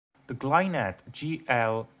The Glynet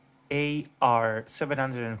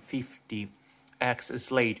GL-AR750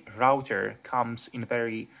 SLATE router comes in a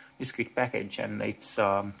very discrete package, and it's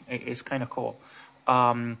kind of cool.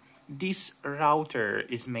 This router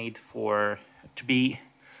is made to be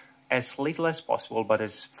as little as possible but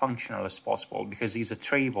as functional as possible, because it's a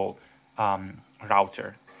travel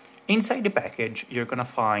router. Inside the package, you're gonna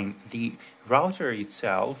find the router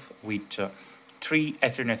itself with 3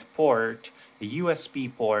 Ethernet port, a USB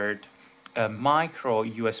port, a micro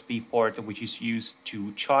USB port which is used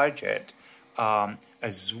to charge it, a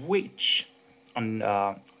switch on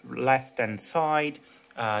the left hand side,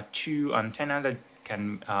 2 antennas that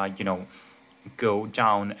can go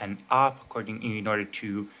down and up in order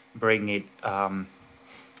to bring it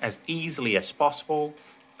as easily as possible,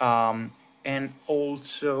 and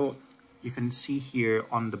also you can see here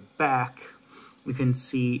on the back we can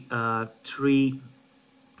see 3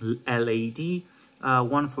 LED,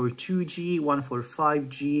 one for 2G, one for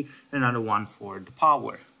 5G, and another one for the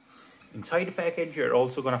power. Inside the package, you're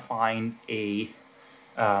also going to find an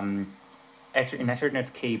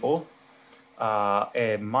Ethernet cable,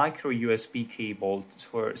 a micro USB cable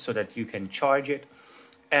so that you can charge it,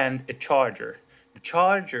 and a charger. The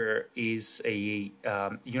charger is a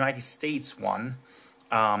United States one,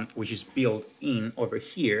 which is built in over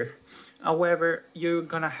here. However, you're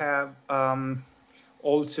gonna have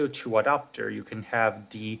also 2 adapters. You can have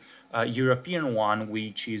the European one,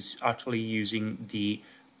 which is actually using the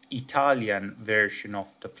Italian version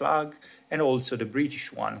of the plug, and also the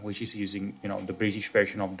British one, which is using the British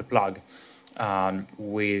version of the plug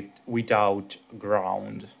without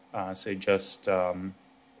ground, so just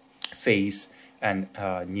phase and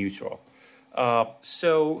neutral.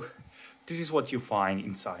 So this is what you find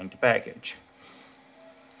inside the package.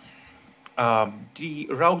 The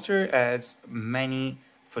router has many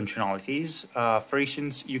functionalities. For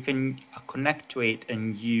instance, you can connect to it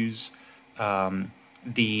and use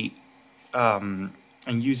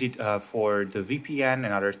it for the VPN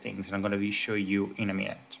and other things, and I'm going to show you in a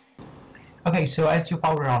minute. Okay, so as you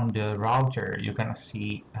power on the router, you're gonna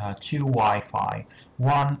see 2 Wi-Fi,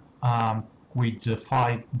 one with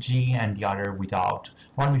 5G and the other without.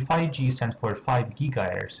 One with 5G stands for 5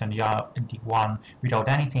 GHz, and the one without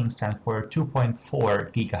anything stands for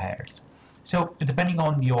 2.4 GHz. So depending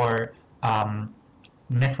on your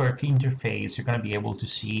network interface, you're gonna be able to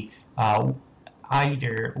see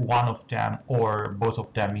either one of them or both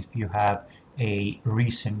of them if you have a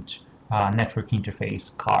recent network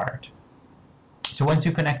interface card. So once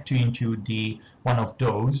you connect into one of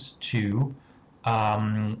those 2,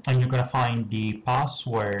 and you're gonna find the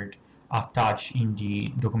password attached in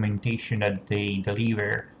the documentation that they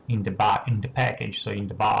deliver in the package, so in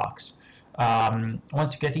the box.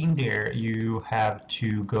 Once you get in there, you have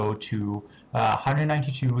to go to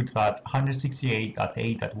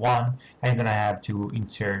 192.168.8.1, and you're gonna have to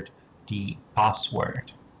insert the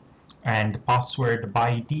password. And the password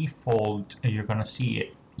by default, you're gonna see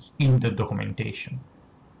it in the documentation.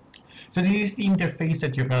 So this is the interface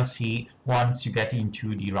that you're going to see once you get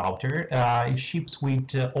into the router. It ships with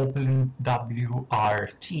OpenWRT,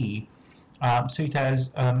 so it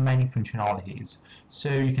has many functionalities. So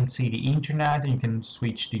you can see the internet, and you can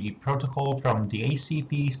switch the protocol from the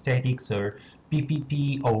ACP, statics, or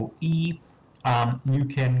PPPoE. You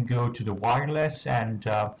can go to the wireless and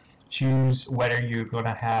choose whether you're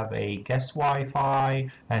gonna have a guest Wi-Fi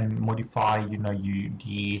and modify, the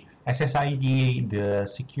SSID, the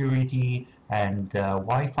security, and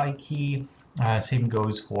Wi-Fi key. Same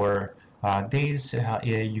goes for this.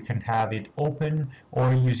 You can have it open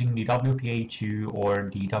or using the WPA2 or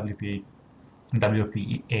the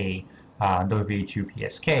WPA2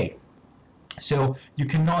 PSK. So you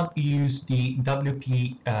cannot use the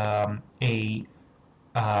WEP,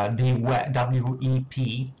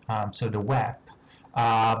 so the WEP,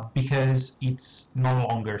 because it's no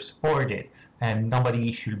longer supported, and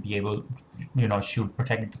nobody should be able, should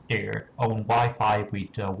protect their own Wi-Fi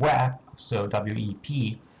with WEP, so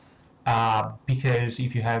WEP, because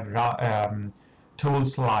if you have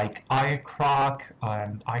tools like iCrack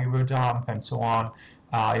and iRodump and so on,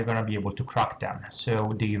 you're going to be able to crack them.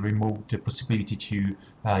 So they removed the possibility to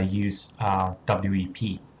use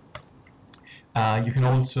WEP. You can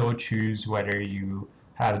also choose whether you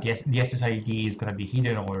have the SSID is going to be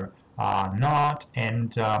hidden or not,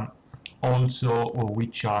 and also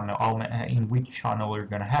which channel, in which channel you're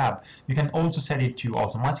going to have. You can also set it to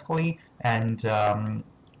automatically, and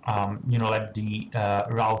let the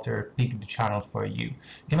router pick the channel for you.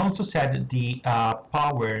 You can also set the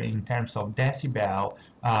power in terms of decibel,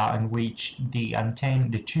 in which the antenna,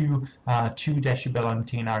 the two decibel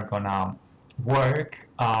antenna are gonna work,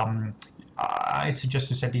 I suggest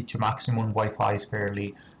to set it to maximum. Wi-Fi is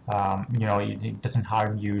fairly, it doesn't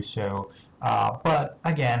harm you. So, but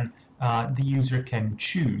again, the user can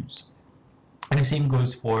choose. And the same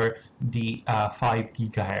goes for the 5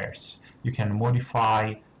 gigahertz. You can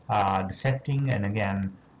modify the setting, and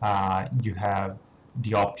again, you have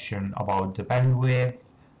the option about the bandwidth.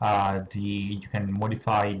 You can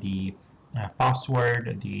modify the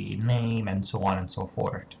password, the name, and so on and so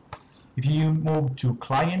forth. If you move to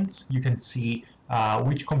clients, you can see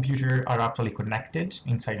which computer are actually connected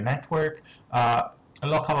inside the network.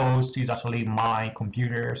 Localhost is actually my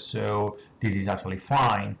computer, so this is actually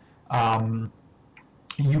fine.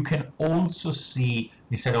 You can also see,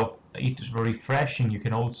 instead of it refreshing, you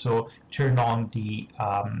can also turn on the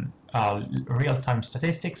real-time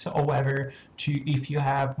statistics. However, if you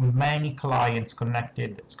have many clients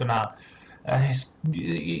connected, it's gonna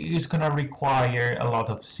require a lot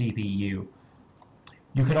of CPU.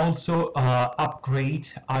 You can also upgrade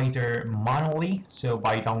either manually, so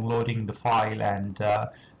by downloading the file and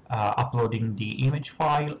uploading the image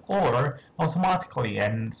file, or automatically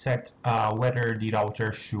and set whether the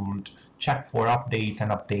router should check for updates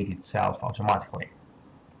and update itself automatically.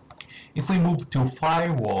 If we move to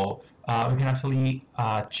firewall, we can actually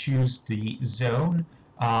choose the zone,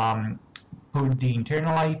 put the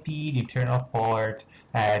internal IP, the internal port,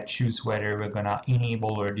 choose whether we're gonna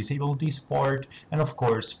enable or disable this port, and of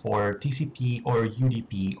course for TCP or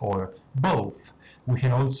UDP or both. We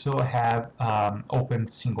can also have open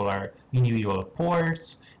singular individual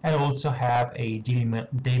ports, and also have a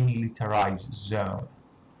demilitarized zone.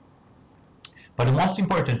 But the most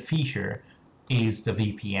important feature is the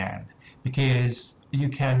VPN, because you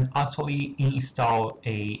can actually install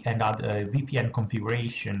another VPN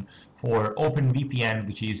configuration for OpenVPN,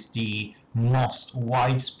 which is the most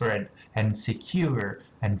widespread and secure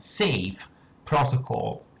and safe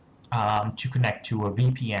protocol to connect to a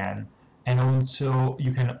VPN. And also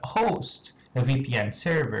you can host a VPN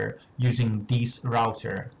server using this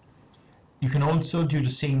router. You can also do the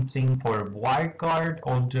same thing for WireGuard,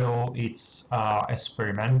 although it's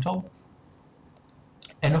experimental.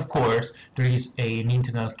 And of course, there is an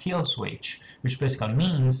internal kill switch, which basically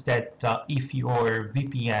means that if your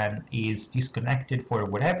VPN is disconnected for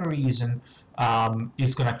whatever reason,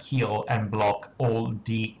 it's gonna kill and block all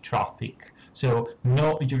the traffic. So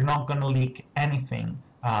no, you're not gonna leak anything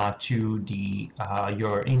to the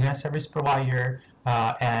your internet service provider,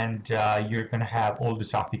 and you're gonna have all the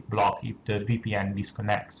traffic blocked if the VPN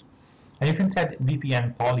disconnects. And you can set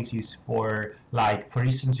VPN policies for, like, for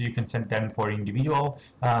instance, you can set them for individual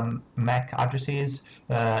MAC addresses.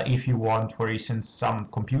 If you want, for instance, some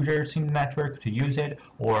computers in the network to use it,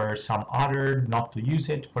 or some other not to use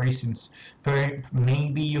it. For instance,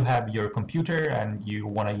 maybe you have your computer and you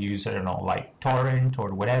want to use, I don't know, like torrent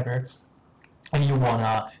or whatever, and you want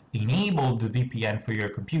to enable the VPN for your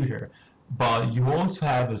computer. But you also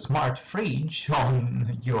have a smart fridge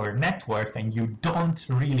on your network, and you don't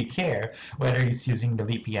really care whether it's using the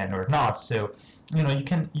VPN or not. So,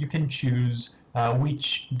 you can choose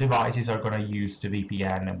which devices are going to use the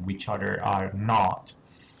VPN and which other are not,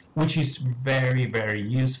 which is very, very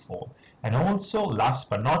useful. And also, last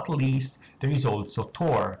but not least, there is also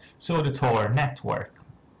Tor, so the Tor network.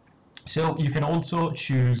 So you can also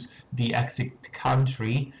choose the exit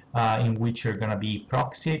country in which you're going to be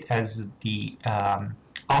proxied as the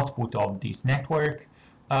output of this network.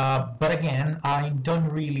 But again, I don't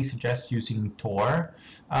really suggest using Tor,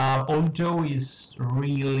 although it's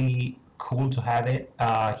really cool to have it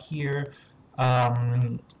here.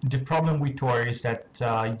 The problem with Tor is that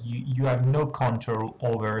you have no control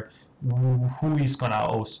over who is going to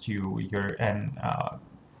host you, and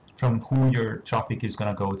from who your traffic is going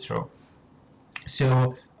to go through.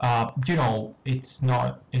 So it's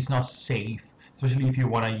not safe, especially if you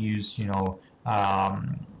want to use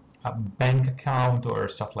a bank account or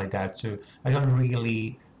stuff like that. So I don't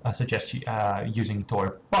really suggest using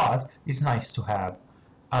Tor, but it's nice to have.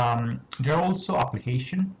 There are also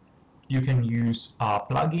applications. You can use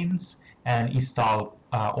plugins and install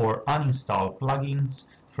or uninstall plugins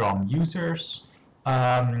from users.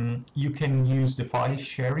 You can use the file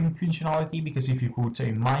sharing functionality, because if you put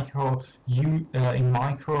a micro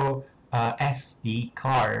SD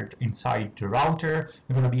card inside the router,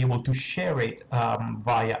 you're going to be able to share it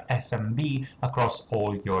via SMB across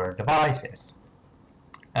all your devices.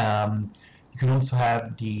 You can also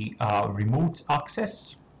have the remote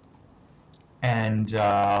access, and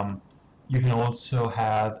You can also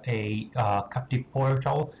have a captive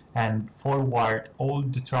portal and forward all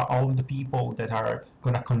the people that are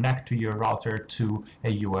going to connect to your router to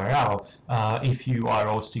a URL if you are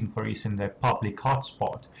hosting, for instance, a public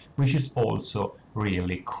hotspot, which is also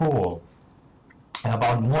really cool.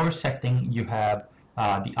 About more setting, you have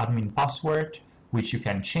the admin password, which you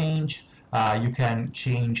can change. You can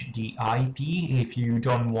change the IP if you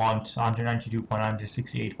don't want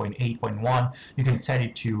 192.168.8.1. You can set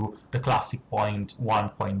it to the classic point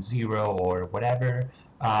 1.0 or whatever.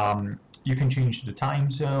 You can change the time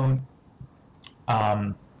zone.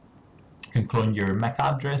 You can clone your MAC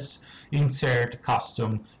address, insert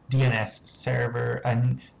custom DNS server,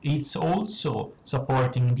 and it's also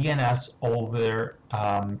supporting DNS over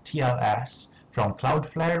TLS from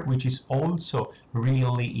Cloudflare, which is also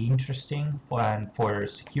really interesting for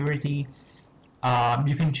security.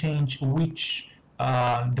 You can change which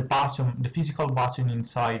the physical button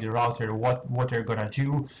inside the router, what they're gonna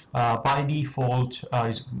do. By default,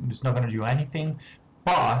 it's not gonna do anything,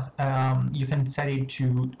 but you can set it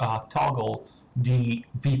to toggle the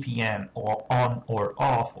VPN or on or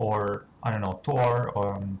off, or I don't know, Tor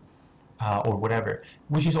or whatever,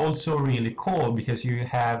 which is also really cool because you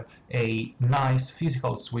have a nice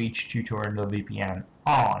physical switch to turn the VPN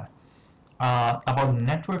on. About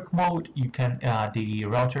network mode, you can the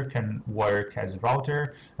router can work as a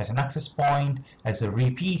router, as an access point, as a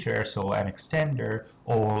repeater, so an extender,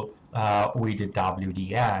 or with a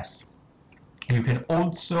WDS. You can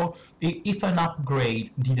also, if an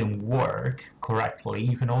upgrade didn't work correctly,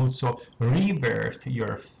 you can also revert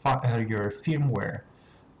your firmware.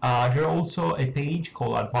 There's also a page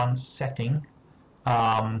called Advanced Setting,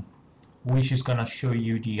 which is gonna show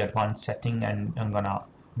you the advanced setting, and I'm gonna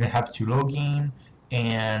have to log in,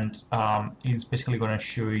 and it's basically gonna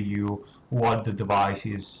show you what the device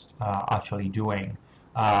is actually doing.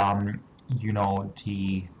 You know,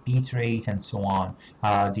 the bitrate and so on,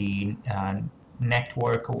 the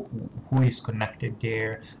network, who is connected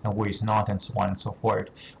there and who is not, and so on and so forth.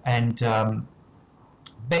 And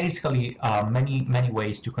basically many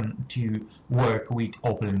ways to work with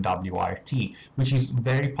OpenWRT, which is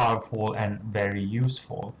very powerful and very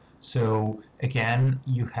useful. So again,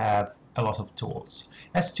 you have a lot of tools.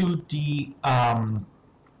 As to the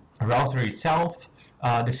router itself,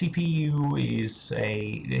 the CPU is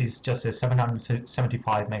just a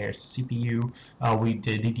 775 MHz CPU with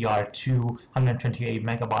the DDR2 128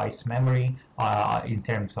 megabytes memory in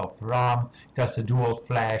terms of RAM. It has a dual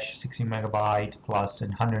flash 16 megabyte plus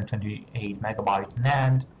 128 megabytes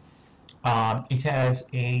NAND. It has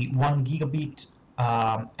a 1 gigabit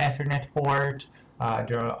Ethernet port.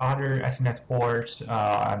 There are other Ethernet ports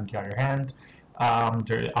on the other hand.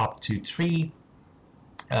 There are up to 3.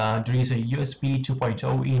 There is a USB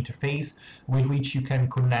 2.0 interface with which you can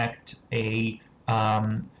connect a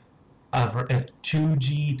 2G,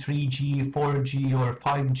 3G, 4G, or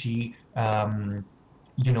 5G,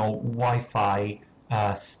 you know, Wi-Fi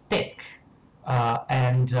stick,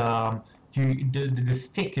 and the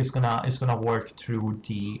stick is gonna work through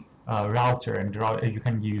the router, and you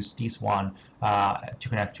can use this one to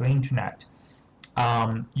connect to internet.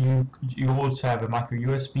 You also have a micro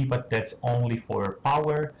USB, but that's only for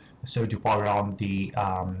power, so to power on the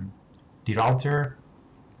router.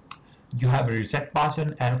 You have a reset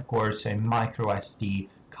button, and of course a micro SD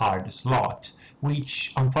card slot,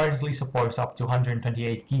 which unfortunately supports up to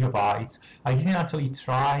 128 gigabytes. I didn't actually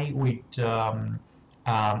try with you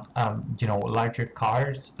know, larger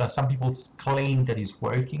cards. Some people claim that it's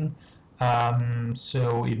working,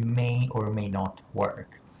 so it may or may not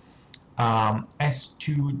work. As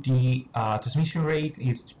to the transmission rate,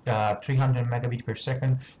 is 300 megabit per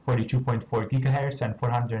second for the 2.4 gigahertz and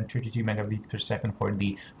 432 megabit per second for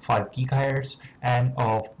the 5 gigahertz. And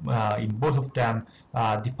in both of them,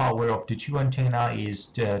 the power of the two antenna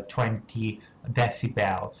is 20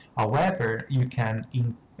 decibel. However, you can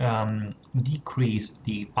decrease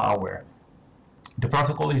the power. The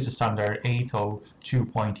protocol is the standard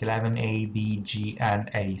 802.11a, b, g,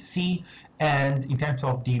 and ac. And in terms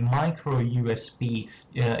of the micro USB,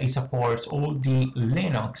 it supports all the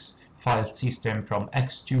Linux file system from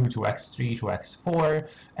X2 to X3 to X4,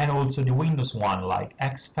 and also the Windows one like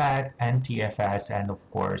XFAT, NTFS, and of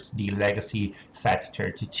course the legacy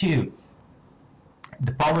FAT32.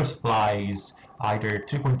 The power supply is either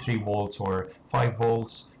 3.3 volts or 5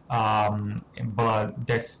 volts, but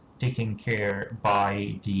that's taken care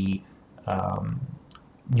by the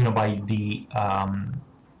you know, by the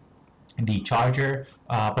charger,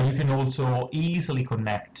 but you can also easily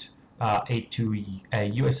connect to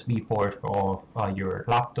a USB port of your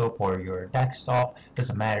laptop or your desktop,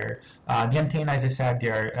 doesn't matter. The antenna, as I said, they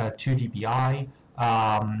are 2 dBi,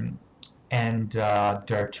 and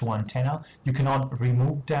there are 2 antennas. You cannot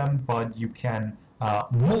remove them, but you can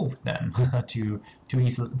move them to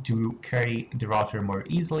carry the router more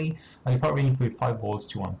easily. The power input 5 volts,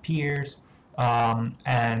 2 amperes,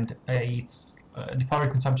 and the power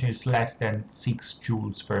consumption is less than 6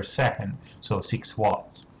 joules per second, so 6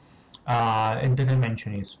 watts. And the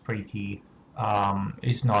dimension is pretty,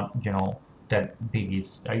 is not, that big.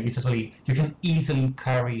 It's actually, you can easily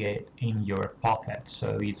carry it in your pocket,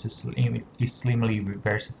 so it's extremely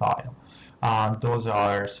versatile. Those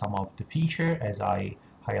are some of the features, as I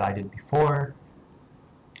highlighted before.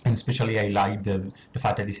 And especially I like the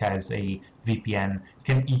fact that it has a VPN. It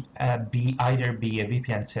can either be a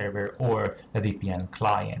VPN server or a VPN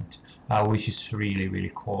client, which is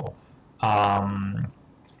really cool.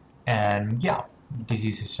 And yeah, this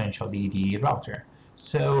is essentially the router.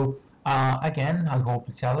 So again, I hope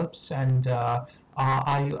it helps, and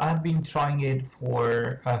I've been trying it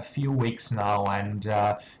for a few weeks now, and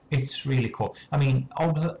it's really cool. I mean,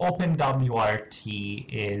 OpenWRT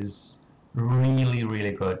is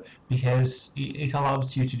really good because it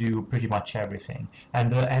allows you to do pretty much everything,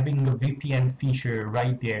 and having the VPN feature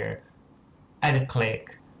right there at a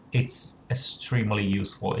click, it's extremely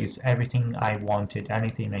useful. It's everything I wanted,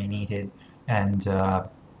 anything I needed, and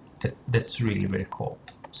that's really cool.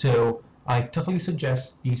 So I totally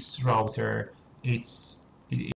suggest this router.